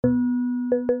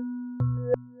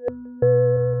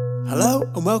Hello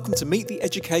and welcome to Meet the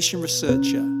Education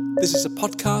Researcher. This is a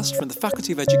podcast from the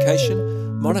Faculty of Education,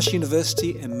 Monash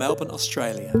University in Melbourne,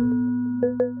 Australia.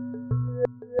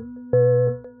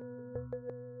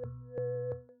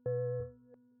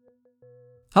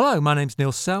 Hello, my name's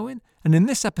Neil Selwyn, and in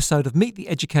this episode of Meet the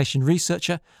Education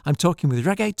Researcher, I'm talking with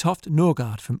Rikke Toft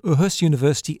Nørgaard from Aarhus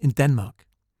University in Denmark.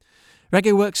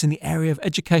 Rikke works in the area of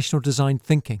educational design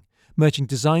thinking, merging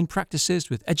design practices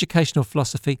with educational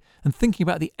philosophy and thinking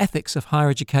about the ethics of higher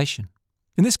education.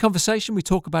 In this conversation, we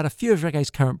talk about a few of Rikke's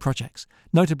current projects,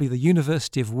 notably the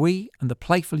University of We and the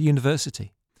Playful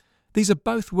University. These are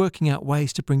both working out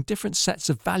ways to bring different sets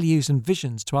of values and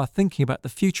visions to our thinking about the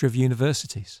future of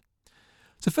universities.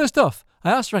 So first off,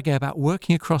 I asked Rikke about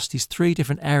working across these three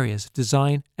different areas of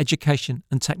design, education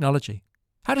and technology.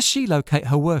 How does she locate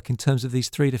her work in terms of these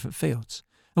three different fields?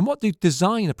 And what do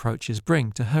design approaches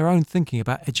bring to her own thinking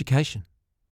about education?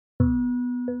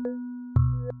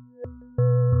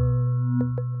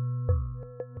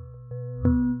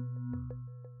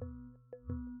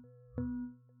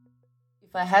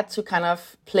 If I had to kind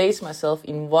of place myself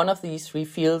in one of these three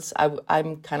fields,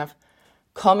 I'm kind of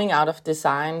coming out of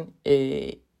design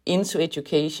into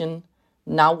education,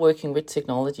 now working with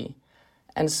technology.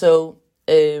 And so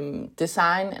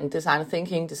design and design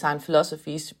thinking, design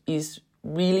philosophies is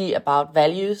really about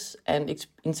values and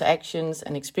interactions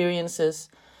and experiences.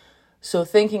 So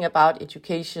thinking about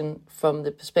education from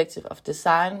the perspective of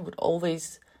design would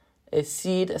always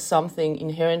see it as something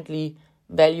inherently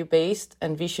value-based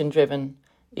and vision-driven.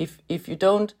 If you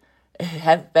don't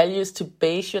have values to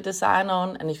base your design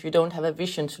on, and if you don't have a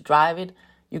vision to drive it,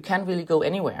 you can't really go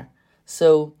anywhere.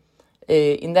 So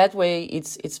in that way,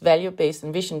 it's value-based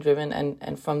and vision-driven,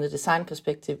 and from the design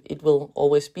perspective, it will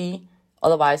always be.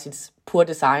 Otherwise, it's poor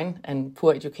design and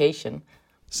poor education.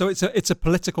 So it's a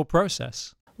political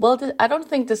process? Well, I don't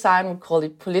think design would call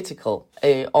it political,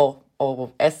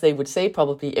 or as they would say,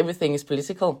 probably everything is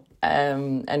political.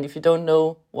 And if you don't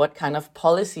know what kind of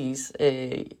policies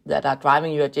that are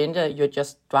driving your agenda, you're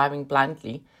just driving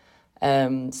blindly.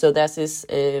 So there's this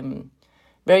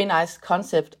very nice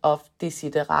concept of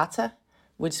desiderata,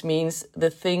 which means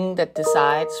the thing that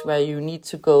decides where you need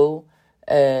to go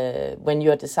when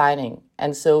you're designing.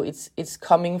 And so it's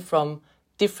coming from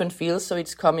different fields. So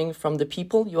it's coming from the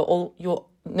people. You're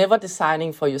never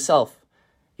designing for yourself.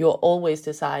 You're always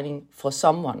designing for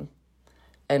someone.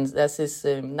 And there's this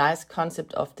nice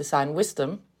concept of design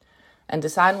wisdom. And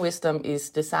design wisdom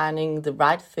is designing the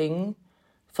right thing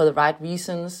for the right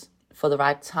reasons, for the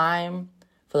right time,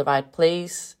 for the right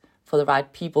place, for the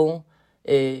right people,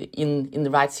 in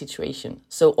the right situation.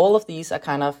 So all of these are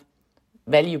kind of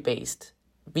value-based,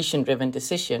 vision-driven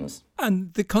decisions.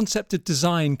 And the concept of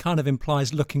design kind of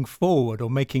implies looking forward or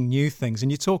making new things.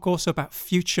 And you talk also about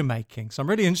future making. So I'm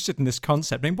really interested in this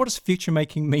concept. I mean, what does future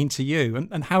making mean to you?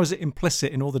 And how is it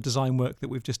implicit in all the design work that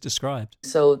we've just described?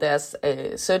 So there's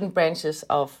certain branches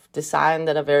of design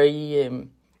that are very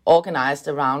organized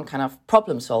around kind of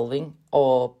problem solving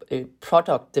or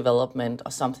product development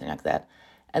or something like that.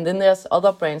 And then there's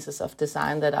other branches of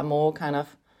design that are more kind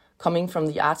of coming from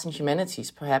the arts and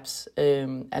humanities, perhaps,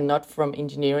 and not from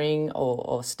engineering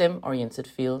or STEM-oriented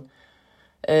field.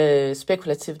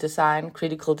 Speculative design,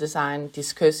 critical design,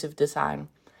 discursive design,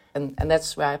 and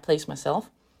that's where I place myself.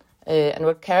 And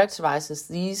what characterizes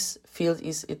these fields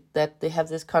is that they have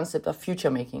this concept of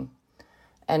future making.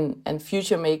 And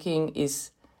future making is,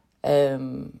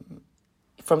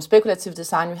 from speculative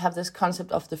design, you have this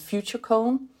concept of the future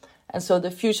cone. And so the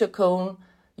future cone,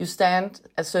 you stand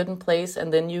at a certain place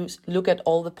and then you look at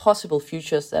all the possible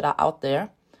futures that are out there.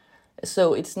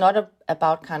 So it's not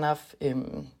about kind of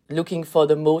looking for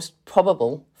the most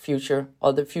probable future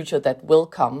or the future that will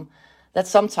come. That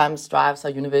sometimes drives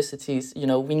our universities. You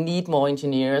know, we need more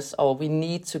engineers or we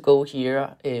need to go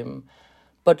here.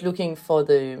 But looking for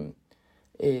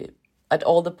at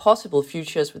all the possible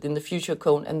futures within the future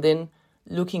cone and then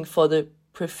looking for the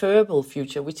preferable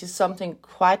future, which is something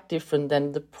quite different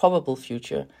than the probable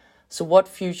future. So what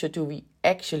future do we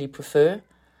actually prefer?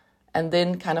 And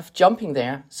then kind of jumping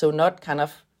there. So not kind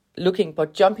of looking,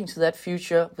 but jumping to that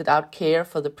future without care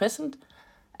for the present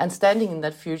and standing in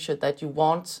that future that you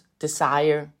want,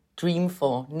 desire, dream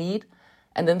for, need.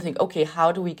 And then think, okay,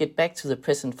 how do we get back to the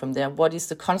present from there? What is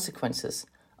the consequences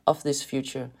of this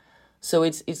future? So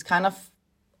it's kind of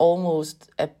almost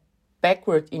a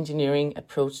backward engineering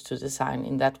approach to design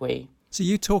in that way. So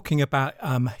you talking about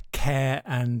care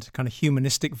and kind of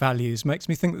humanistic values makes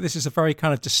me think that this is a very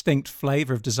kind of distinct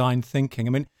flavour of design thinking.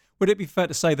 I mean, would it be fair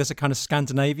to say there's a kind of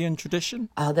Scandinavian tradition?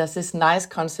 There's this nice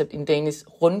concept in Danish,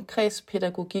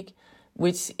 rundkredspædagogik,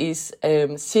 which is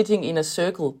sitting in a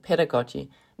circle pedagogy,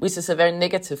 which is a very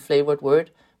negative flavored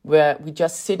word, where we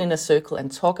just sit in a circle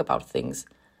and talk about things.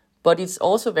 But it's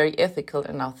also very ethical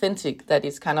and authentic, that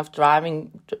it's kind of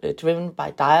driven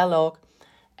by dialogue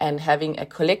and having a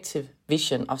collective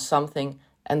vision of something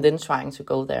and then trying to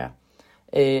go there.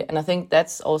 And I think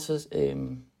that's also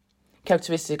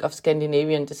characteristic of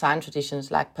Scandinavian design traditions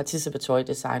like participatory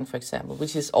design, for example,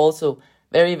 which is also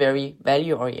very, very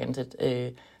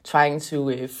value-oriented, trying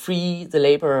to free the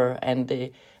laborer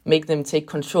and make them take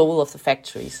control of the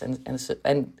factories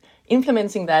and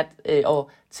implementing that or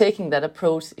taking that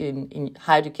approach in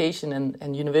higher education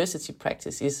and university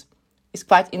practice is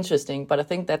quite interesting. But I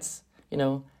think that's,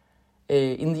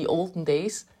 in the olden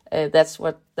days,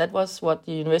 that was what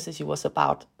the university was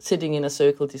about, sitting in a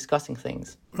circle discussing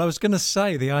things. Well, I was going to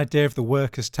say the idea of the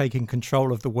workers taking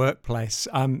control of the workplace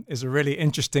is a really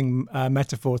interesting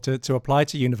metaphor to apply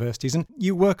to universities. And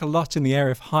you work a lot in the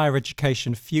area of higher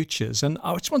education futures. And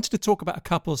I just wanted to talk about a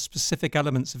couple of specific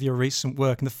elements of your recent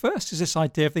work. And the first is this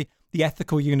idea of the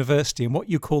ethical university and what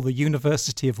you call the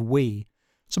University of We.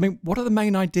 So, what are the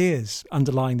main ideas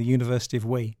underlying the University of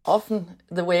We? Often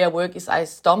the way I work is I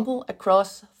stumble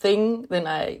across thing, then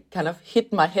I kind of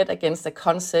hit my head against a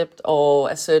concept or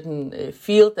a certain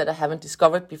field that I haven't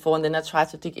discovered before, and then I try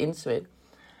to dig into it.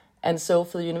 And so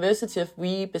for the University of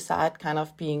We, beside kind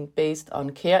of being based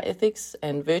on care ethics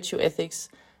and virtue ethics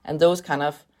and those kind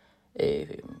of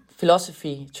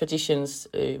philosophy traditions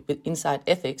inside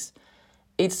ethics,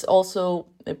 it's also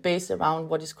based around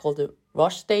what is called the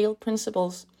Rochdale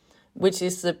principles, which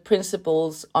is the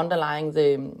principles underlying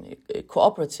the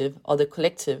cooperative or the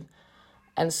collective.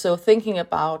 And so thinking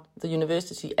about the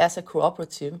university as a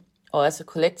cooperative or as a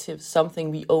collective, something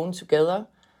we own together,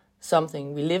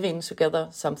 something we live in together,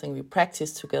 something we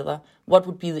practice together, what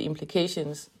would be the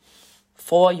implications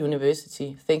for a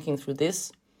university thinking through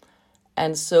this?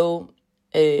 And so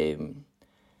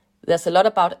there's a lot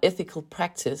about ethical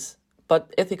practice.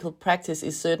 But ethical practice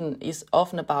is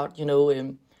often about,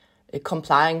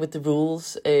 complying with the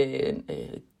rules,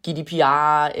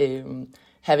 GDPR,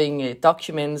 having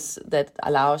documents that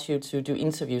allows you to do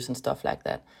interviews and stuff like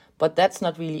that. But that's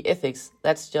not really ethics.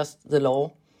 That's just the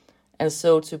law. And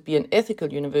so to be an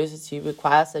ethical university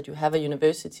requires that you have a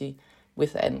university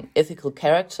with an ethical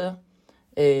character.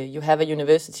 You have a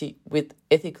university with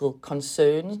ethical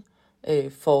concern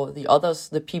for the others,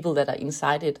 the people that are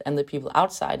inside it and the people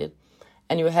outside it.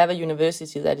 And you have a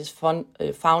university that is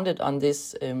founded on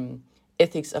this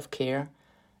ethics of care.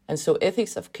 And so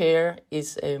ethics of care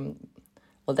is,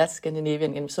 that's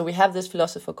Scandinavian. And so we have this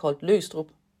philosopher called Løgstrup,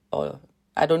 or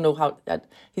I don't know how,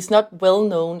 he's not well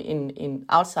known in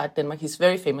outside Denmark. He's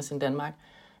very famous in Denmark,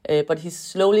 but he's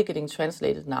slowly getting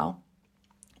translated now.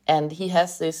 And he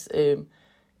has this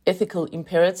ethical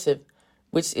imperative,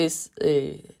 which is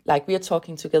like we are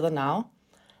talking together now.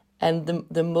 And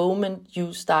the moment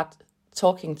you start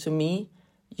talking to me,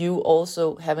 you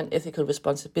also have an ethical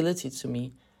responsibility to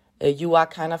me. You are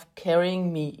kind of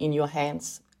carrying me in your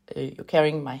hands. You're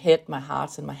carrying my head, my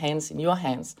heart, and my hands in your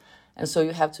hands. And so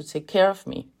you have to take care of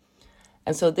me.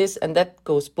 And so that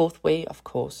goes both ways, of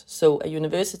course. So a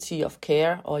university of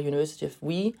care or a university of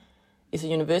we is a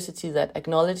university that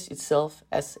acknowledges itself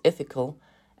as ethical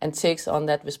and takes on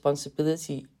that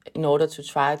responsibility in order to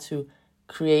try to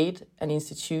create an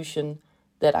institution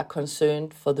that are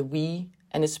concerned for the we,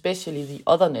 and especially the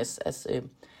otherness.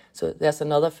 So there's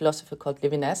another philosopher called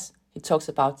Levinas. He talks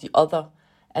about the other,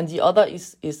 and the other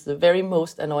is the very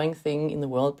most annoying thing in the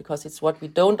world, because it's what we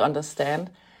don't understand,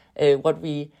 what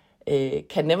we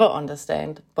can never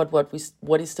understand, but what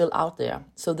is still out there.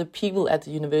 So the people at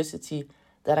the university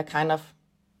that are kind of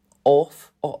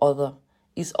off or other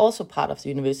is also part of the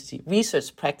university.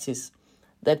 Research practice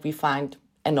that we find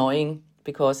annoying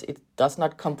because it does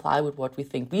not comply with what we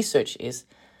think research is,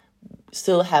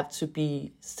 still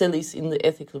is in the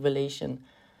ethical relation.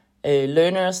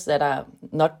 Learners that are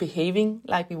not behaving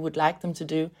like we would like them to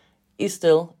do is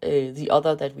still the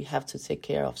other that we have to take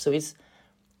care of. So it's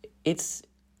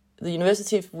the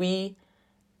University of We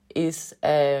is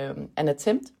an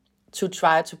attempt to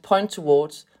try to point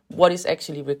towards what is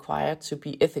actually required to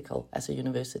be ethical as a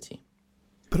university.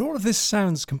 But all of this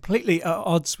sounds completely at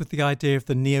odds with the idea of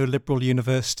the neoliberal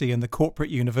university and the corporate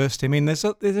university. I mean,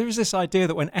 there is this idea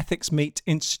that when ethics meet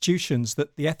institutions,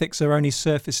 that the ethics are only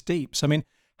surface deep. So, I mean,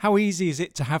 how easy is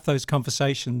it to have those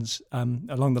conversations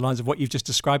along the lines of what you've just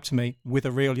described to me with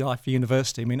a real life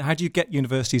university? I mean, how do you get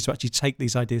universities to actually take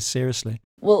these ideas seriously?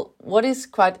 Well, what is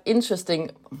quite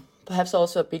interesting, perhaps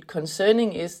also a bit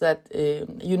concerning, is that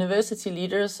university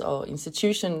leaders or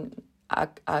institutions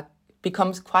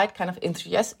becomes quite kind of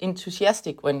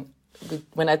enthusiastic when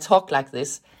when I talk like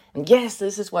this. And yes,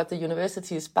 this is what the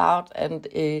university is about, and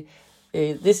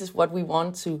this is what we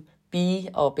want to be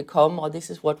or become, or this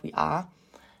is what we are.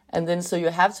 And then so you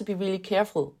have to be really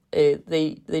careful.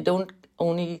 They don't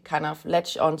only kind of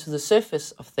latch onto the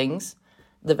surface of things,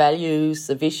 the values,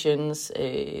 the visions,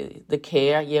 the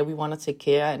care. Yeah, we want to take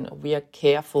care, and we are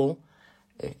careful.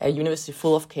 A university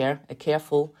full of care, a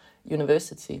careful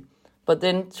university. But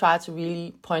then try to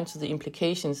really point to the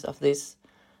implications of this,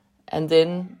 and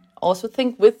then also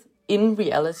think within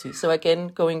reality. So again,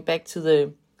 going back to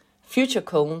the future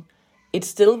cone, it's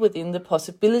still within the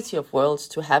possibility of worlds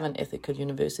to have an ethical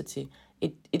university.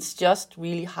 It's just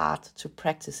really hard to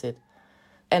practice it.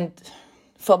 And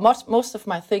for most of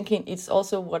my thinking, it's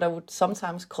also what I would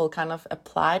sometimes call kind of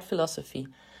applied philosophy.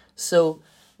 So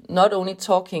not only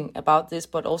talking about this,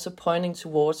 but also pointing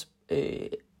towards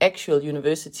actual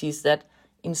universities that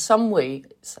in some way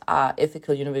are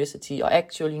ethical university, or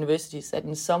actual universities that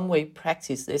in some way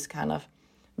practice this kind of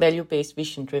value-based,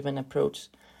 vision-driven approach.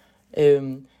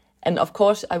 And of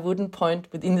course, I wouldn't point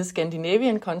within the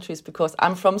Scandinavian countries because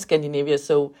I'm from Scandinavia,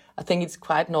 so I think it's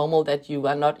quite normal that you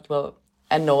are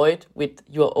annoyed with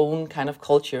your own kind of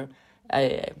culture.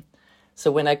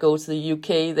 So when I go to the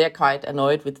UK, they're quite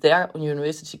annoyed with their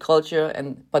university culture,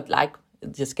 but like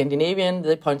the Scandinavian,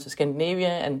 they point to Scandinavia,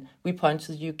 and we point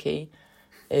to the UK.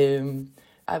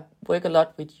 I work a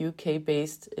lot with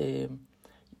UK-based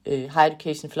higher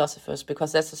education philosophers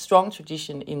because there's a strong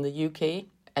tradition in the UK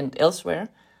and elsewhere,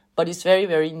 but it's very,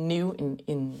 very new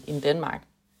in Denmark.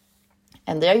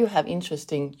 And there you have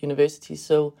interesting universities.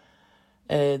 So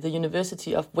the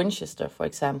University of Winchester, for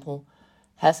example,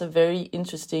 has a very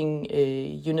interesting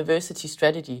university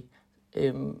strategy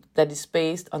that is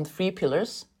based on 3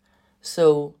 pillars.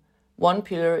 So one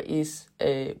pillar is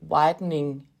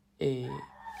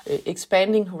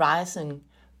expanding horizon,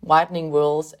 widening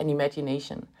worlds, and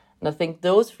imagination. And I think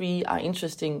those 3 are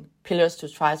interesting pillars to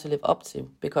try to live up to,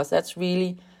 because that's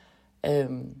really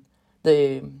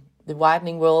the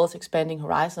widening worlds, expanding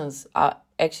horizons are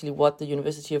actually what the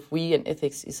University of We and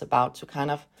Ethics is about, to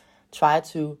kind of try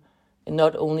to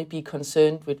not only be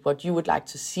concerned with what you would like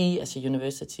to see as a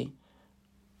university,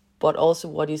 but also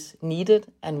what is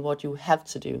needed and what you have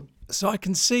to do. So I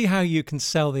can see how you can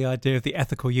sell the idea of the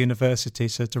ethical university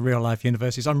to real-life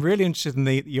universities. I'm really interested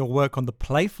in your work on the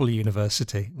playful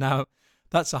university. Now,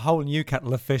 that's a whole new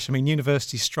kettle of fish. I mean,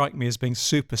 universities strike me as being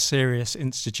super serious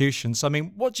institutions. So, I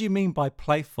mean, what do you mean by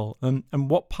playful, and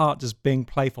what part does being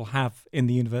playful have in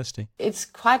the university? It's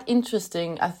quite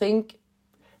interesting. I think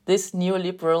this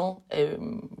neoliberal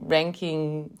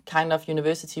ranking kind of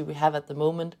university we have at the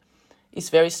moment is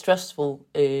very stressful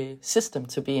system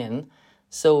to be in.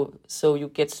 So you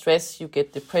get stress, you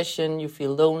get depression, you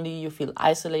feel lonely, you feel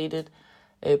isolated,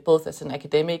 both as an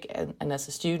academic and as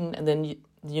a student. And then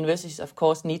the universities, of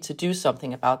course, need to do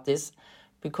something about this,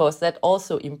 because that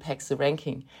also impacts the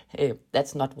ranking.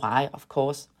 That's not why, of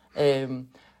course.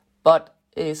 But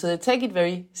so they take it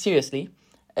very seriously.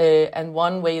 And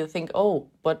one way to think,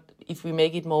 but if we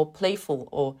make it more playful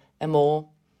or a more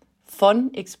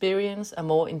fun experience, a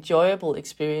more enjoyable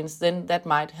experience, then that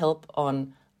might help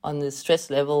on the stress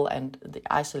level and the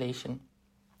isolation.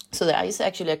 So there is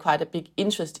actually quite a big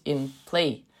interest in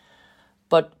play,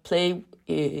 but play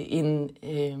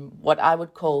in what I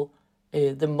would call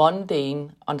the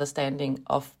mundane understanding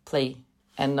of play,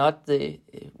 and not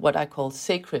what I call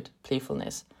sacred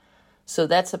playfulness. So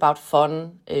that's about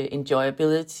fun,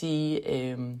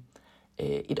 enjoyability.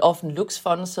 It often looks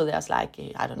fun, so there's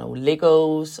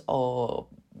Legos or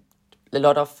a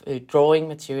lot of drawing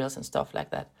materials and stuff like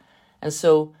that. And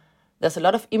so there's a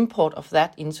lot of import of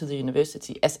that into the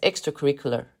university as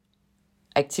extracurricular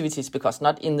activities, because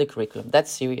not in the curriculum.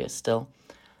 That's serious still.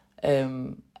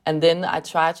 And then I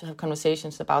try to have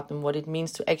conversations about them, what it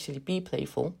means to actually be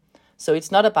playful. So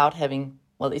it's not about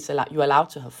you're allowed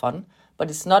to have fun, but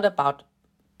it's not about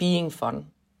being fun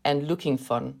and looking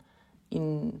fun.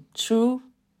 In true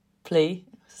play,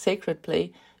 sacred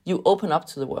play, you open up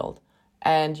to the world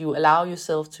and you allow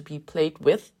yourself to be played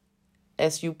with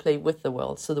as you play with the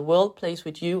world. So the world plays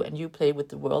with you and you play with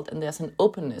the world, and there's an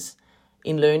openness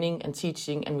in learning and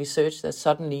teaching and research that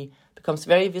suddenly becomes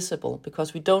very visible,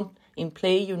 because in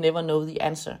play you never know the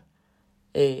answer,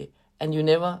 and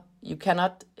you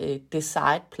cannot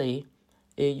decide play.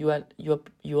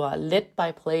 You are led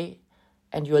by play,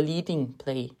 and you are leading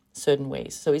play certain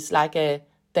ways. So it's like a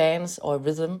dance or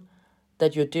rhythm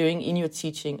that you're doing in your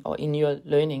teaching or in your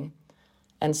learning.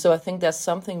 And so I think there's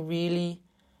something really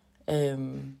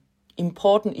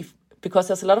important, because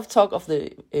there's a lot of talk of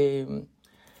the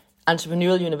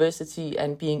entrepreneurial university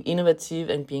and being innovative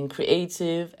and being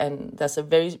creative, and there's a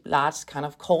very large kind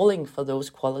of calling for those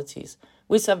qualities,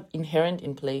 which are inherent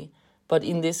in play, but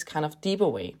in this kind of deeper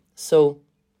way. So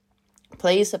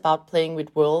play is about playing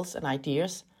with worlds and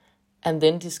ideas, and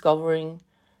then discovering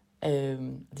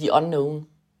the unknown,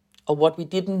 or what we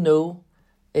didn't know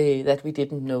that we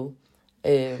didn't know.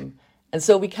 And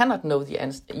so we cannot know the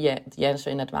answer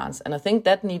in advance. And I think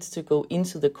that needs to go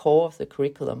into the core of the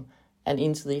curriculum and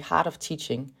into the heart of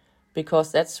teaching,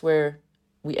 because that's where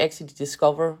we actually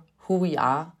discover who we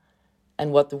are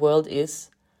and what the world is,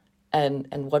 and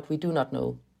what we do not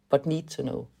know, but need to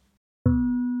know.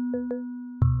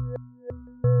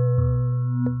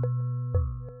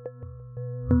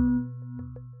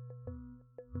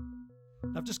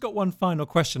 I've just got one final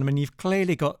question. I mean, you've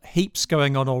clearly got heaps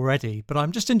going on already, but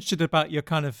I'm just interested about your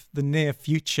kind of the near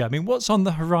future. I mean, what's on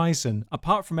the horizon,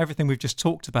 apart from everything we've just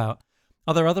talked about?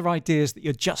 Are there other ideas that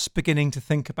you're just beginning to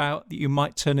think about that you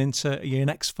might turn into your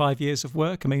next 5 years of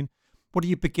work? I mean, what are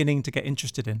you beginning to get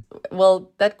interested in?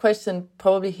 Well, that question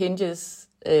probably hinges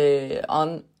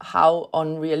on how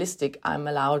unrealistic I'm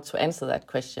allowed to answer that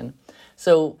question.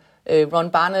 So Ron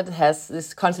Barnett has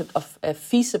this concept of a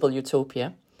feasible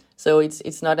utopia. So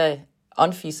it's not a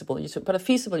unfeasible utopia, but a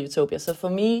feasible utopia. So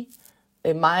for me,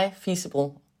 my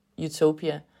feasible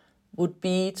utopia would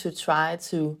be to try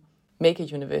to make a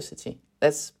university.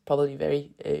 That's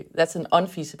probably that's an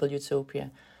unfeasible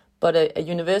utopia. But a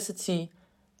university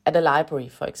at a library,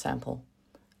 for example,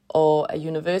 or a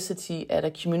university at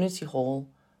a community hall,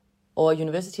 or a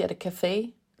university at a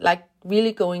cafe, like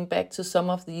really going back to some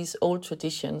of these old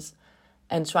traditions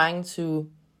and trying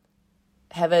to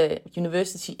have a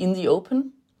university in the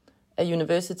open, a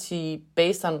university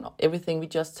based on everything we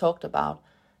just talked about,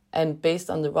 and based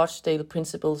on the Rochdale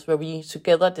principles, where we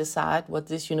together decide what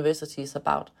this university is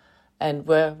about and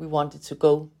where we want it to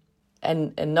go.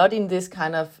 And not in this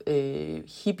kind of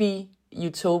hippie,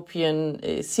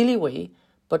 utopian, silly way,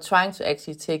 but trying to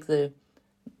actually take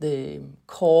the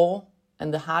core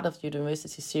and the heart of the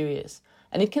university serious.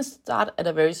 And it can start at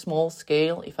a very small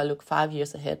scale if I look 5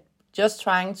 years ahead. Just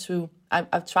trying to,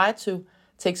 I've tried to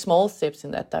take small steps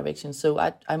in that direction. So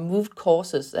I moved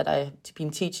courses that I've been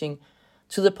teaching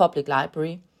to the public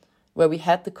library, where we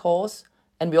had the course,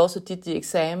 and we also did the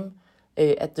exam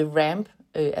at the ramp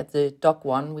at the Dock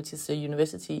 1, which is a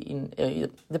university in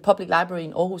the public library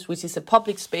in Aarhus, which is a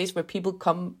public space where people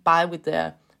come by with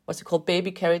their, what's it called,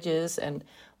 baby carriages, and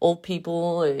old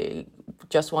people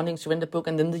just wanting to rent a book,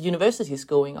 and then the university is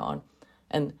going on.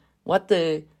 And what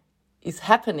is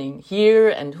happening here,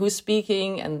 and who's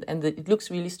speaking, and it looks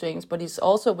really strange, but it's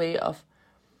also a way of,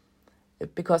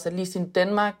 because at least in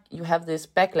Denmark, you have this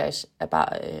backlash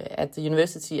about at the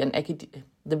university and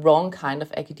the wrong kind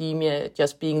of academia,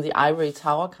 just being the ivory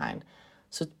tower kind.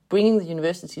 So bringing the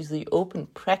university to the open,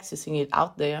 practicing it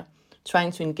out there,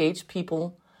 trying to engage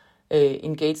people,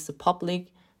 engage the public,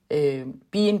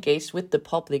 be engaged with the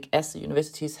public as the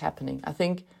university is happening. I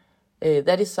think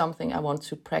that is something I want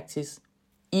to practice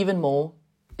even more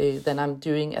than I'm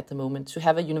doing at the moment, to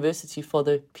have a university for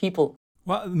the people.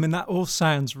 Well, I mean, that all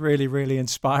sounds really, really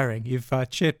inspiring. You've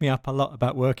cheered me up a lot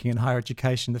about working in higher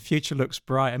education. The future looks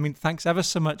bright. I mean, thanks ever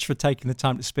so much for taking the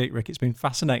time to speak, Rick. It's been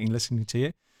fascinating listening to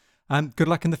you. And good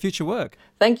luck in the future work.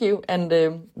 Thank you. And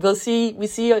we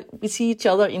see each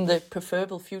other in the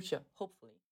preferable future, hopefully.